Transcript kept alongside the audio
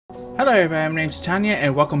Hello everybody, my name's Tanya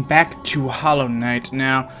and welcome back to Hollow Knight.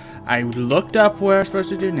 Now, I looked up what I was supposed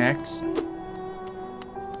to do next.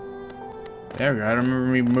 There we go, I don't remember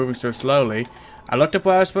me moving so slowly. I looked up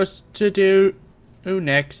what I was supposed to do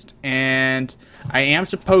next, and I am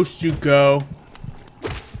supposed to go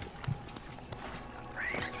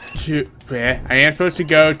to... I am supposed to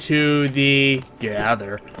go to the... Get out of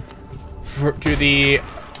there. To the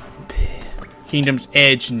Kingdom's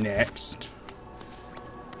Edge next.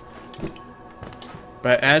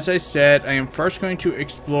 But as I said, I am first going to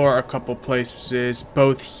explore a couple places,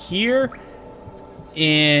 both here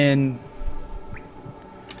in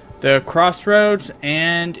the Crossroads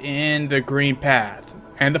and in the Green Path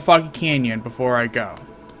and the Foggy Canyon before I go.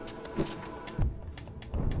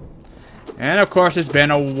 And of course, it's been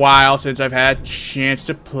a while since I've had a chance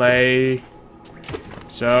to play,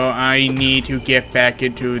 so I need to get back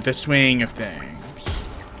into the swing of things.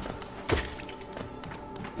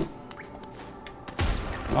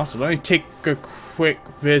 Also, let me take a quick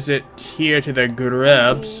visit here to the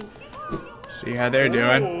grubs. See how they're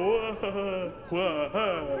doing.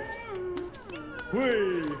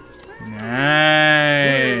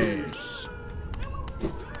 Nice.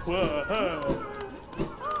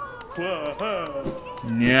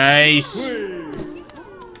 Nice.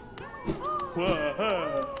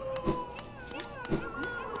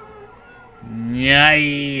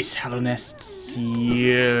 Nice. Hollownest.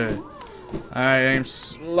 Yeah. I am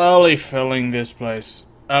slowly filling this place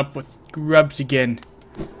up with grubs again.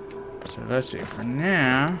 So let's see, for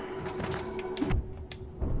now...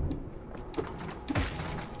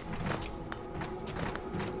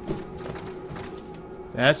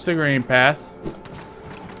 That's the green path.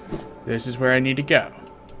 This is where I need to go.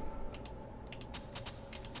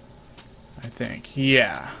 I think,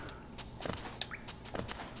 yeah.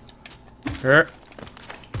 Here.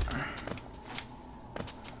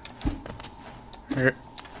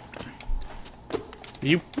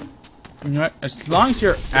 You know what? As long as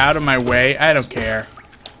you're out of my way, I don't care.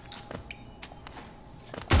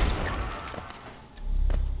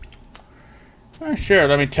 Sure,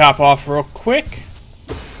 let me top off real quick.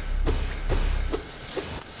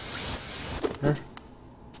 Here.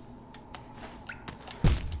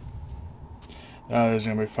 Oh, this is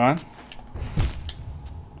gonna be fun.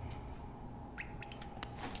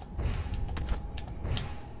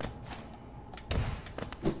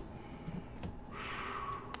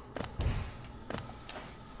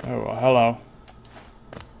 Oh, well, hello.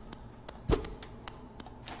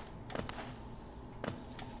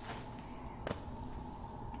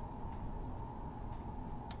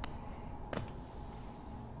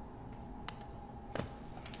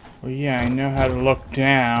 Well, yeah, I know how to look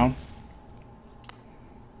down.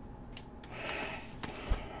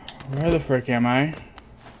 Where the frick am I?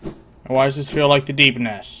 Why does this feel like the deep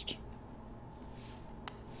nest?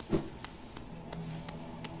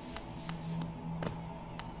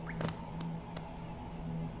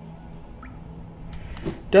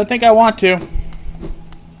 Don't think I want to.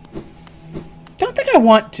 Don't think I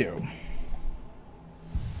want to.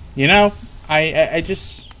 You know, I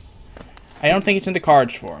don't think it's in the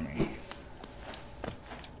cards for me.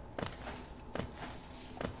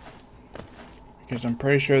 Because I'm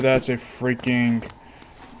pretty sure that's a freaking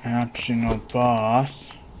optional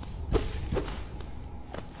boss.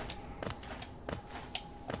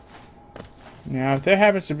 Now, if there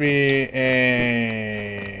happens to be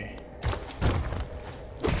a...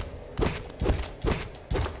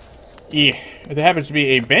 Yeah, if there happens to be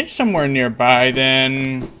a bench somewhere nearby,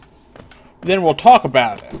 then we'll talk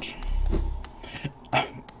about it.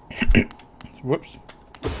 Whoops.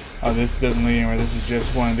 Oh, this doesn't lead anywhere. This is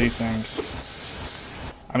just one of these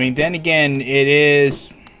things. I mean, then again, it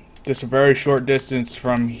is just a very short distance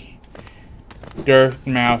from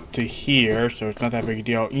Dirtmouth to here, so it's not that big a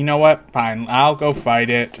deal. You know what? Fine, I'll go fight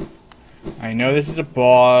it. I know this is a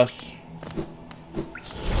boss.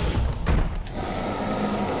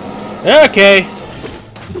 Okay.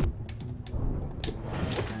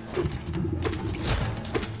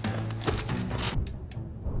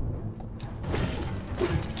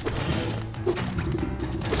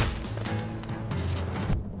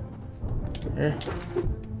 Here.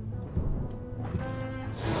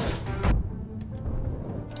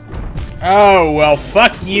 Oh, well,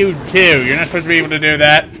 fuck you too. You're not supposed to be able to do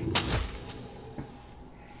that.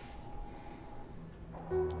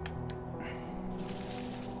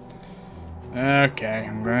 Okay,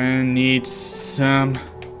 I'm gonna need some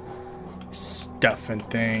stuff and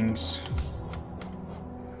things.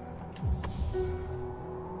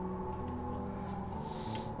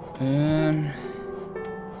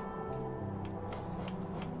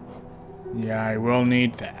 Yeah, I will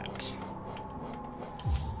need that.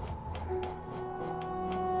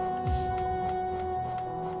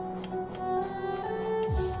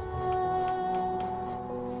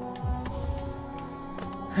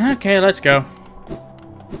 Okay, let's go.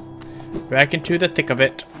 Back into the thick of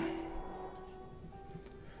it.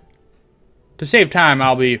 To save time,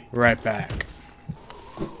 I'll be right back.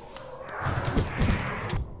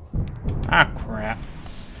 Ah, crap.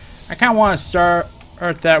 I kind of want to start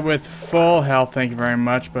that with full health, thank you very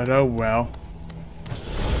much, but oh well.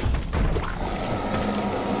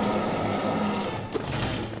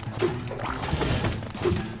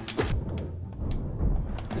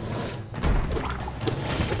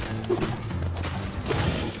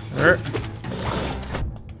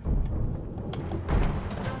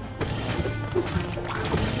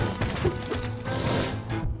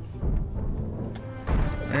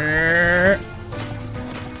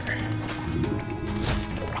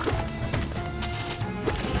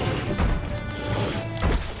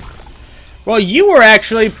 Well, you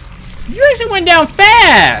actually went down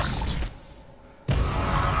fast.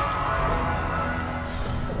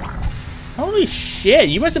 Holy shit,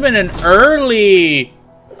 you must have been an early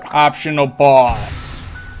optional boss.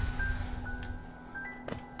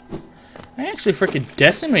 I actually freaking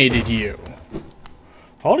decimated you.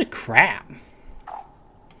 Holy crap.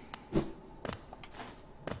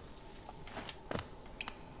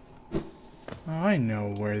 Oh, I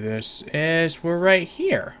know where this is. We're right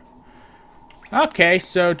here. Okay,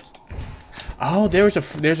 so... Oh, there's a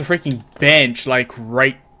freaking bench, like,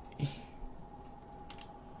 right...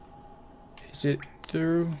 Is it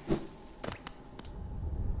through?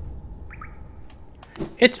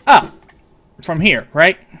 It's up! From here,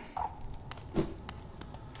 right?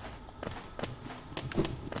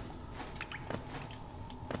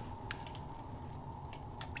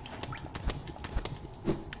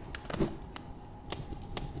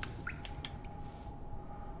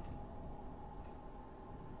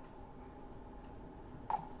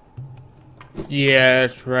 Yeah,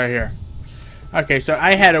 it's right here. Okay, so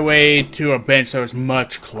I had a way to a bench that was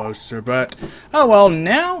much closer, but... Oh, well,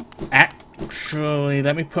 now... Actually,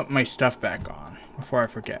 let me put my stuff back on before I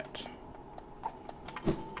forget.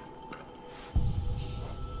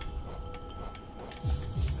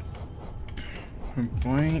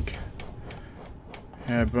 Boink.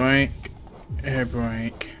 Boink.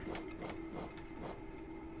 Boink.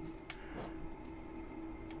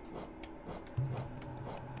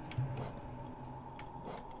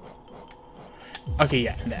 Okay,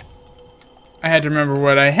 yeah, that. I had to remember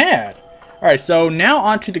what I had. Alright, so now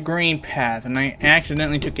onto the green path, and I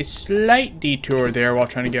accidentally took a slight detour there while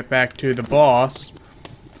trying to get back to the boss.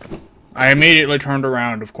 I immediately turned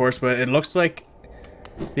around, of course, but it looks like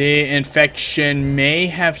the infection may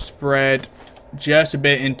have spread just a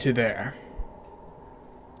bit into there.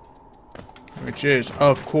 Which is,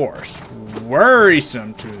 of course,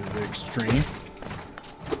 worrisome to the extreme.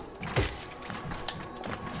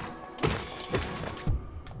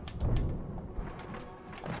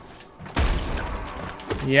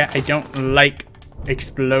 Yeah, I don't like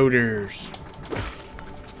exploders.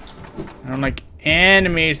 I don't like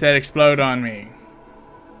enemies that explode on me.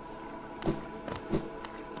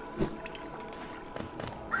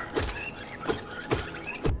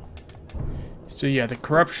 So yeah, the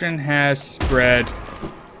corruption has spread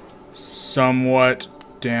somewhat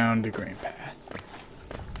down the green path.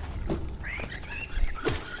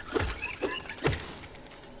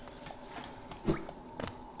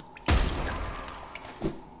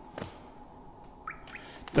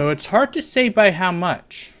 Though it's hard to say by how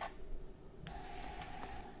much.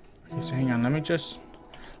 Okay, so hang on, let me just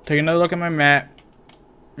take another look at my map.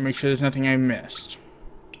 Make sure there's nothing I missed.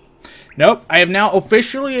 Nope, I have now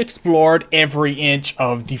officially explored every inch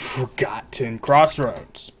of the Forgotten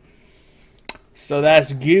Crossroads. So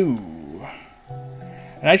that's good.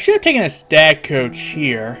 And I should have taken a stag coach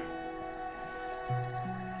here.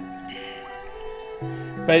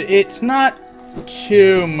 But it's not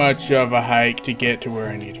too much of a hike to get to where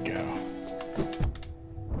I need to go.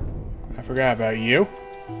 I forgot about you.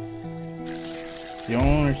 The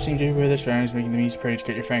owner seems to be with us, is making the means pray to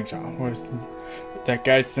get your fangs on. What is that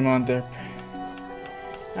guy's still on there?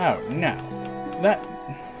 Oh no. That.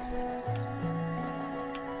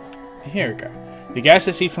 Here we go. The gas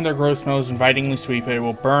I see from their growth smells invitingly sweet, but it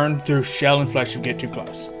will burn through shell and flesh if you get too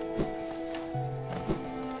close.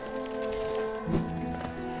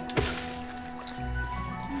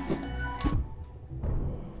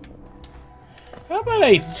 How about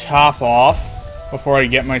I top off before I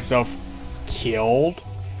get myself killed?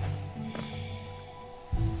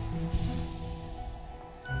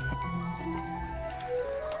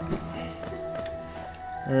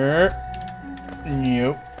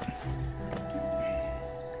 Nope.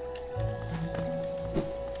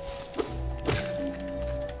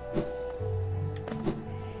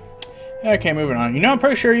 Okay, moving on. You know, I'm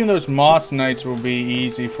pretty sure even those Moss Knights will be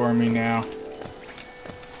easy for me now.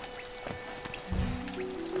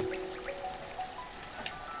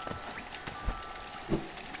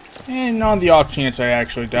 And on the off chance I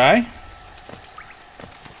actually die.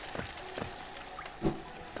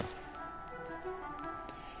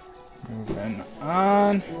 Moving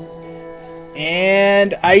on.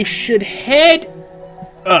 And I should head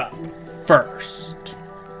up first.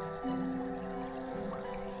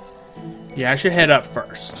 Yeah, I should head up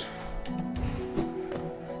first.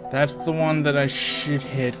 That's the one that I should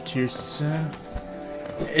head to, so...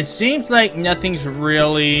 It seems like nothing's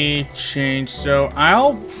really changed, so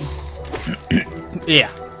I'll... yeah.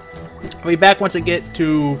 I'll be back once I get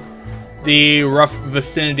to the rough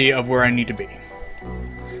vicinity of where I need to be.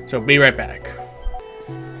 So, be right back.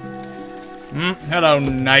 Hello,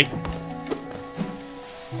 knight.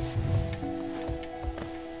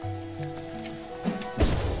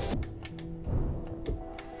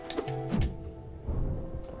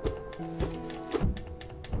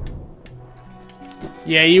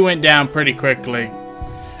 Yeah, you went down pretty quickly.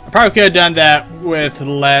 I probably could have done that with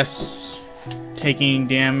less taking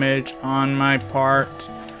damage on my part.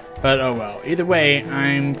 But oh well. Either way,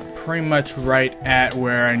 I'm pretty much right at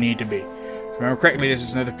where I need to be. If I remember correctly, this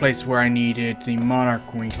is another place where I needed the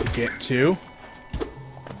Monarch Wings to get to.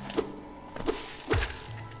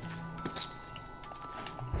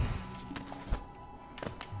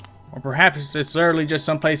 Or perhaps it's literally just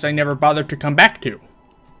someplace I never bothered to come back to.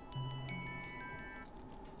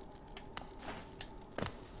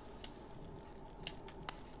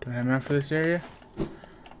 Don't have enough for this area.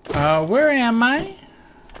 Where am I?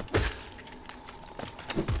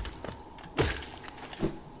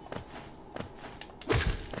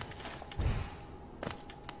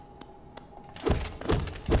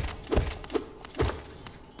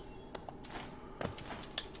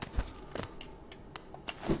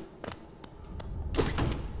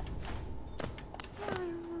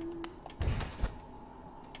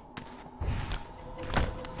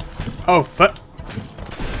 Oh, fuck.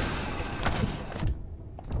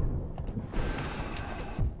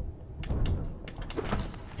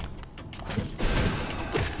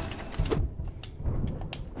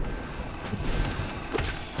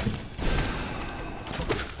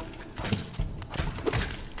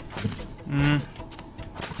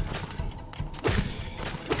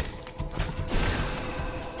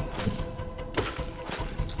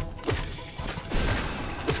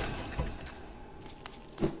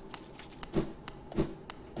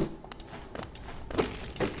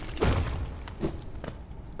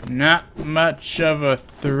 Not much of a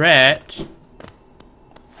threat.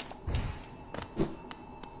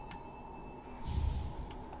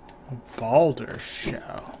 A boulder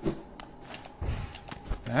shell.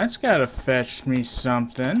 That's gotta fetch me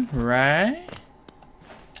something, right?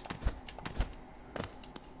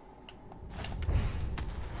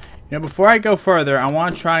 You know, before I go further, I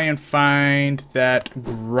want to try and find that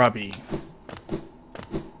grubby.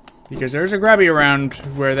 Because there's a grubby around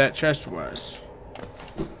where that chest was.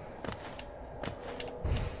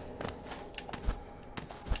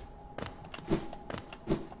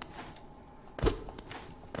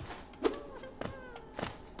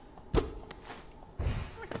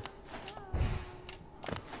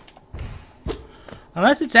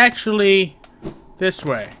 Unless it's actually this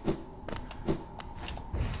way.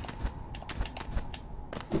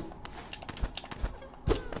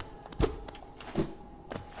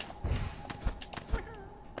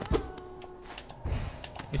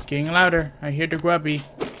 It's getting louder. I hear the grubby.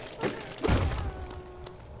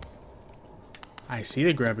 I see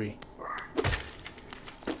the grubby.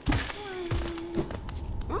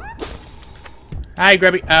 Hi,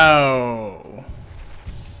 grubby. Oh.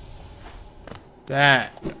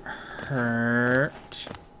 That hurt.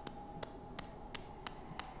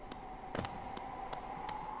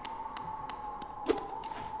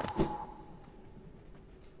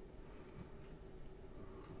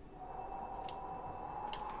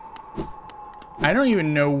 I don't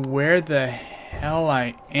even know where the hell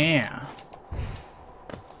I am.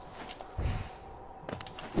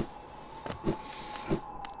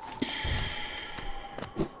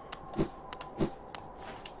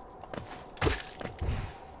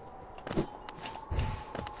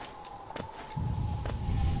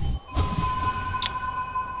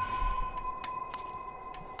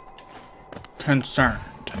 Concerned.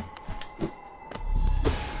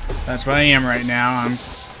 That's what I am right now. I'm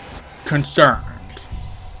concerned.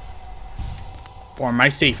 For my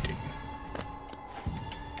safety.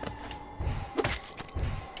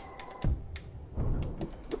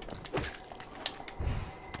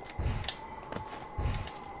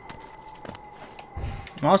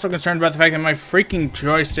 I'm also concerned about the fact that my freaking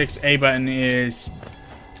joystick's A button is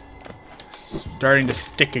starting to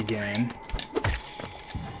stick again.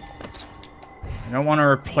 I don't want to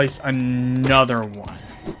replace another one.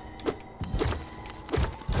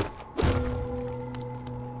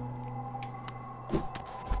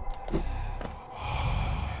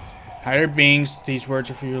 Higher beings, these words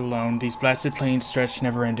are for you alone. These blasted plains stretch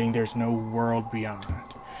never-ending. There's no world beyond.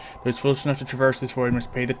 Those foolish enough to traverse this void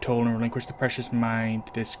must pay the toll and relinquish the precious mind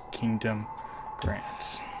this kingdom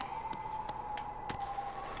grants.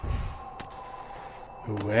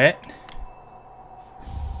 What?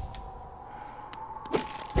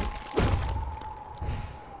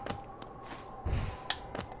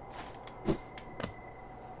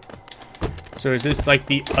 So is this like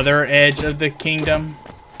the other edge of the kingdom?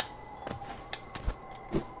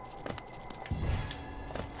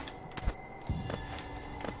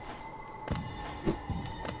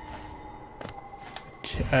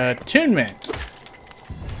 Attunement.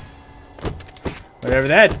 Whatever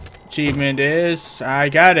that achievement is, I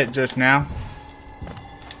got it just now.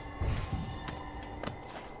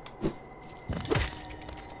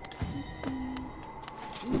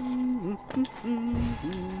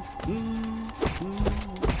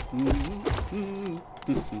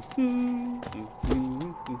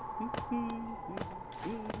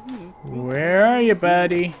 Where are you,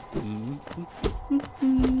 buddy?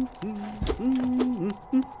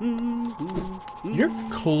 You're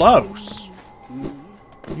close.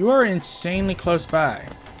 You are insanely close by.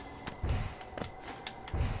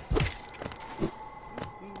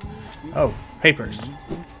 Oh, papers.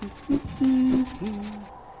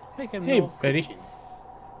 Hey, buddy.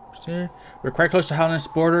 We're quite close to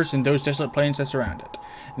Hollownest borders and those desolate plains that surround it.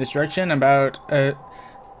 In this direction, about as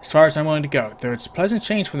far as I'm willing to go, though it's a pleasant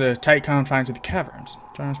change from the tight confines of the caverns.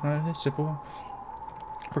 Simple.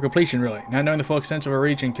 For completion, really. Not knowing the full extent of a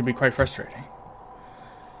region can be quite frustrating.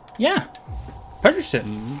 Yeah. Pleasure sip.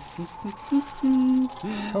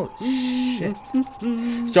 Holy shit.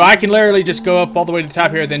 So I can literally just go up all the way to the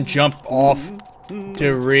top here, then jump off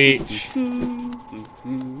to reach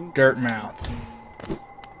Dirt Mouth.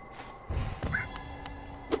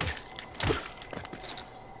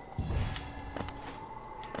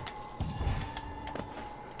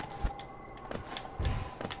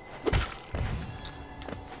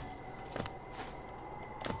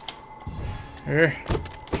 Here.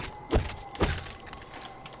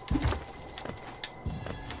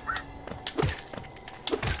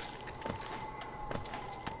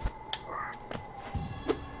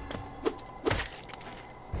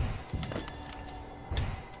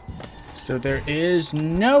 So there is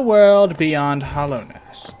no world beyond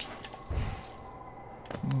Hollownest.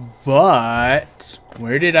 But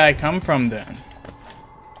where did I come from then?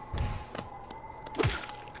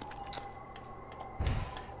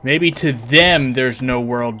 Maybe to them there's no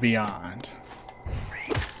world beyond.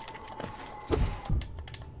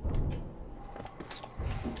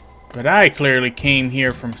 But I clearly came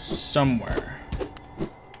here from somewhere.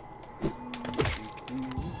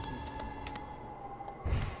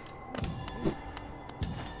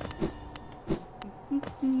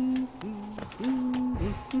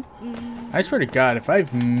 I swear to God, if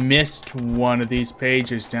I've missed one of these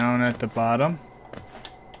pages down at the bottom.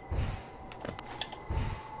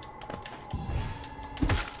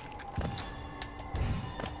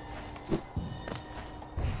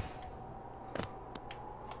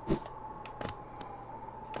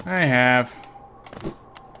 I have.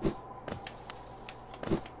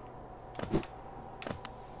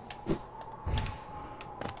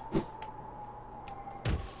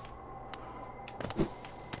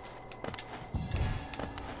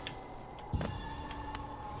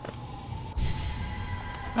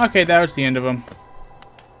 Okay, that was the end of them.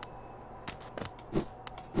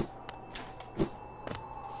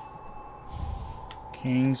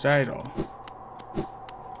 King's Idol.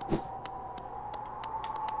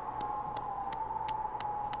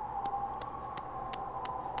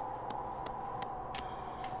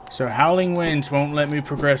 So howling winds won't let me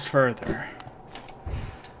progress further.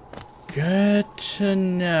 Good to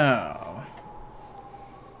know.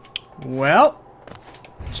 Well,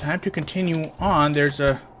 time to continue on. There's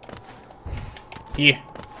a... Yeah.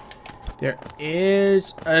 There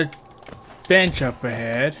is a bench up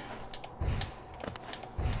ahead.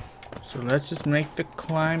 So let's just make the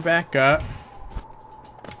climb back up.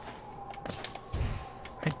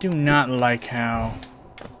 I do not like how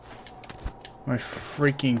my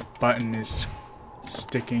freaking button is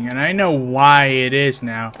sticking, and I know why it is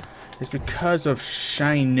now. It's because of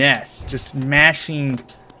shyness. Just mashing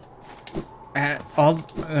at all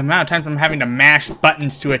the amount of times I'm having to mash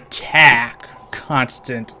buttons to attack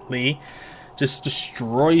constantly just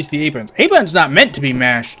destroys the A buttons. A button's not meant to be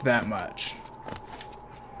mashed that much,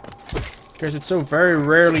 because it's so very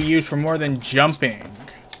rarely used for more than jumping.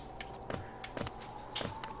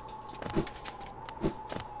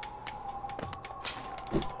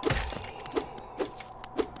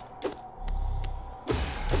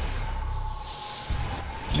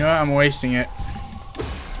 You know what? I'm wasting it.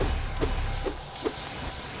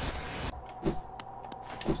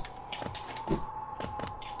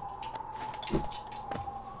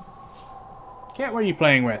 Cat, what are you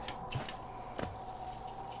playing with?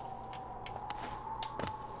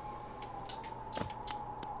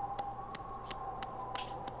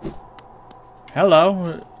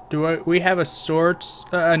 Hello. Do we have a swords,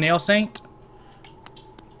 a nail saint?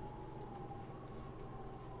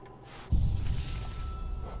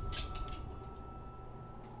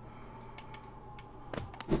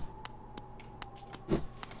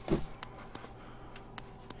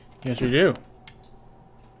 Yes, we do.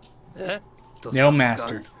 Nail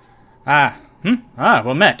Master.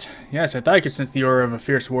 Well met. Yes, I thought I could sense the aura of a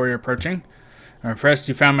fierce warrior approaching. I'm impressed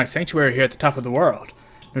you found my sanctuary here at the top of the world.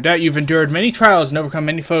 No doubt you've endured many trials and overcome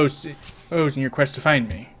many foes in your quest to find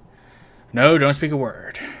me. No, don't speak a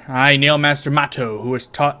word. I, Nail Master Mato, who was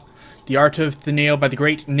taught the art of the nail by the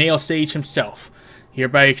great nail sage himself,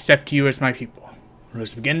 hereby accept you as my people.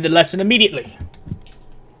 Let's begin the lesson immediately.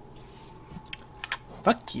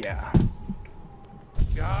 Fuck yeah.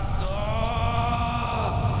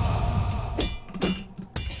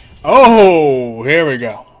 Oh, here we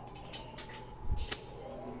go.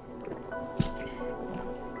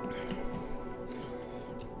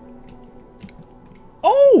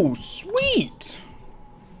 Oh, sweet.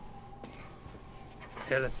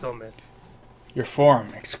 Your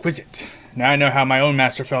form, exquisite. Now I know how my own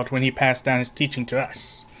master felt when he passed down his teaching to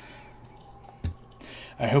us.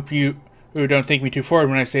 I hope you don't think me too forward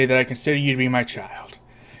when I say that I consider you to be my child.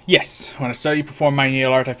 Yes, when I saw you perform my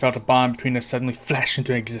nail art, I felt a bond between us suddenly flash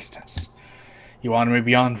into existence. You honor me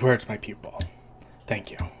beyond words, my pupil. Thank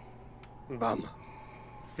you. Bam.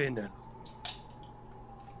 Finden.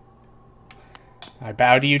 I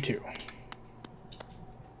bow to you too.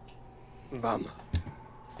 Bam.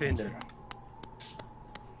 Finden.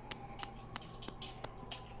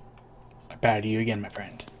 I bow to you again, my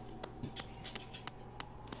friend.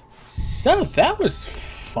 So, that was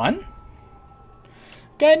fun.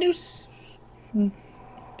 Got a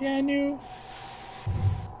new...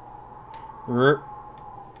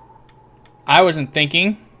 I wasn't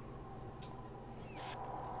thinking.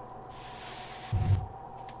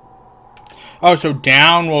 Oh, so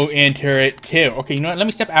down will enter it too. Okay, you know what? Let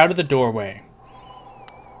me step out of the doorway.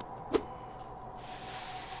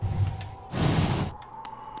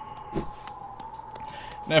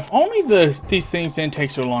 Now, if only these things didn't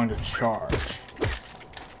take so long to charge.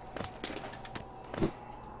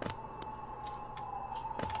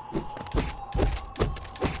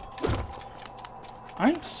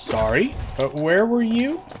 I'm sorry, but where were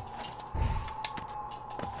you?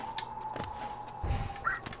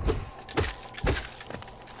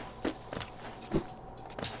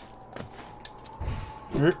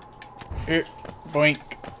 Boink,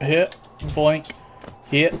 hit, boink,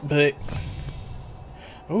 hit, but...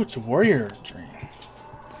 Oh, it's a warrior dream.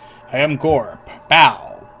 I am Gorb.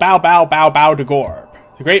 Bow. Bow, bow, bow, bow to Gorb.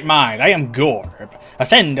 The great mind. I am Gorb.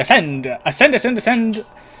 Ascend, ascend, ascend, ascend, ascend.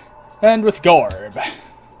 And with Gorb.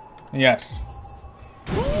 Yes.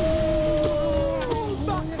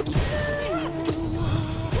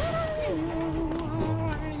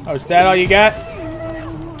 Oh, is that all you got?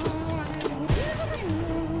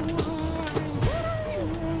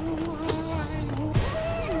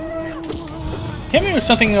 Hit me with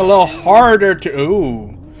something a little harder to...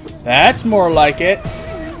 Ooh. That's more like it.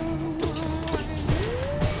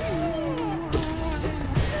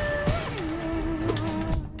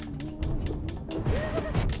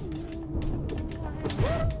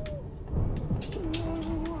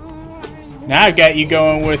 Now I've got you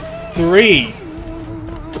going with 3.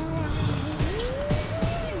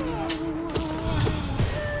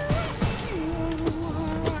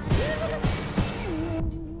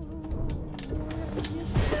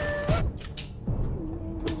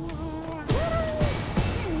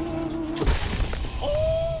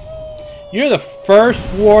 You're the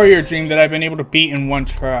first warrior dream that I've been able to beat in one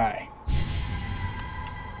try.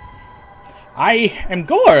 I am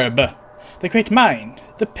Gorb, the great mind,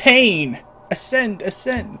 the pain. Ascend,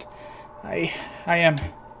 ascend. I am...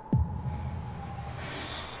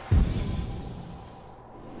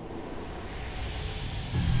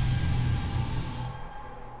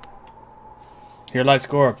 Here lies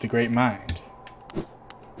Gorb, the great mind.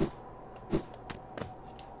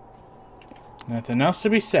 Nothing else to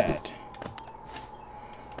be said.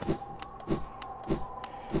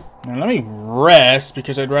 Now let me rest,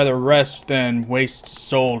 because I'd rather rest than waste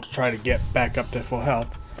soul to try to get back up to full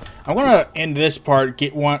health. I'm gonna end this part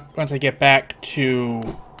once I get back to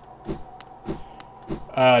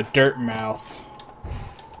Dirtmouth.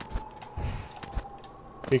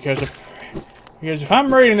 Because if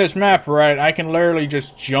I'm reading this map right, I can literally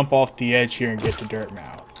just jump off the edge here and get to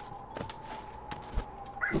Dirtmouth.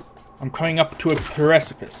 I'm coming up to a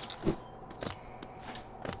precipice.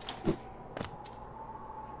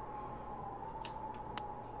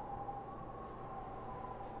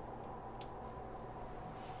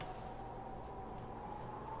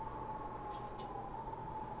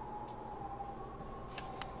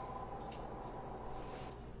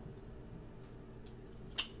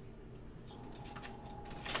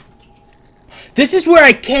 This is where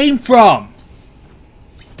I came from!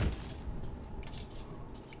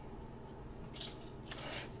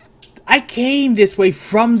 I came this way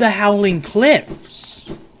from the Howling Cliffs.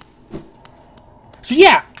 So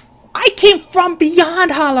yeah, I came from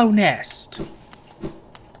beyond Hollownest.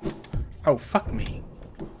 Oh, fuck me.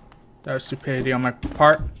 That was stupidity on my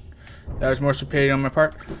part. That was more stupidity on my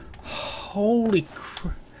part. Holy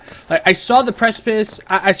crap. Like, I saw the precipice.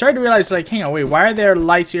 I started to realize, like, hang on, wait, why are there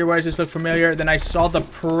lights here? Why does this look familiar? Then I saw the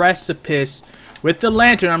precipice with the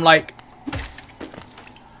lantern. I'm like,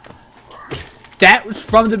 that was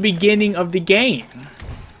from the beginning of the game.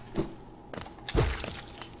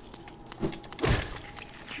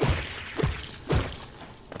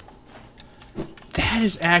 That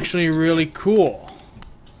is actually really cool.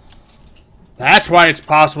 That's why it's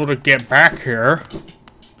possible to get back here.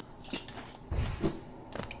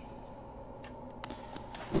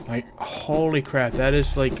 Like, holy crap, that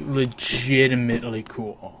is, like, legitimately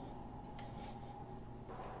cool.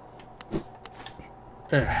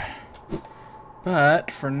 Ugh.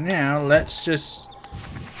 But, for now, let's just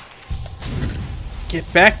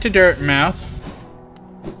get back to Dirtmouth.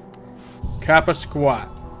 Kappa squat.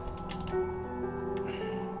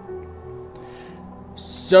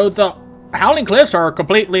 So, the Howling Cliffs are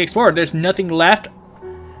completely explored. There's nothing left.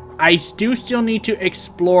 I do still need to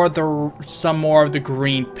explore some more of the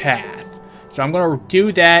green path. So I'm going to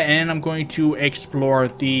do that, and I'm going to explore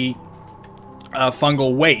the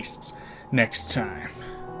fungal wastes next time.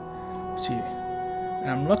 See,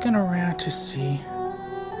 I'm looking around to see.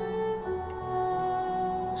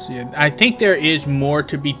 See, I think there is more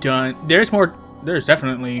to be done. There's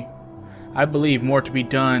definitely, I believe, more to be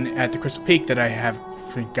done at the Crystal Peak that I have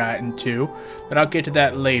forgotten to. But I'll get to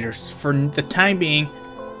that later. For the time being,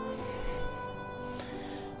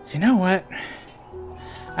 you know what?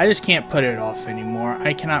 I just can't put it off anymore.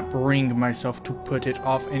 I cannot bring myself to put it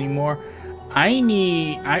off anymore. I'm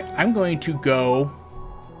going to go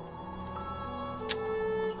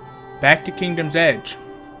back to Kingdom's Edge.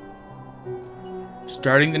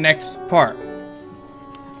 Starting the next part.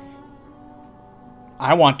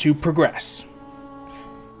 I want to progress.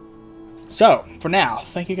 So, for now,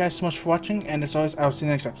 thank you guys so much for watching, and as always, I'll see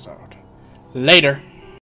you in the next episode. Later.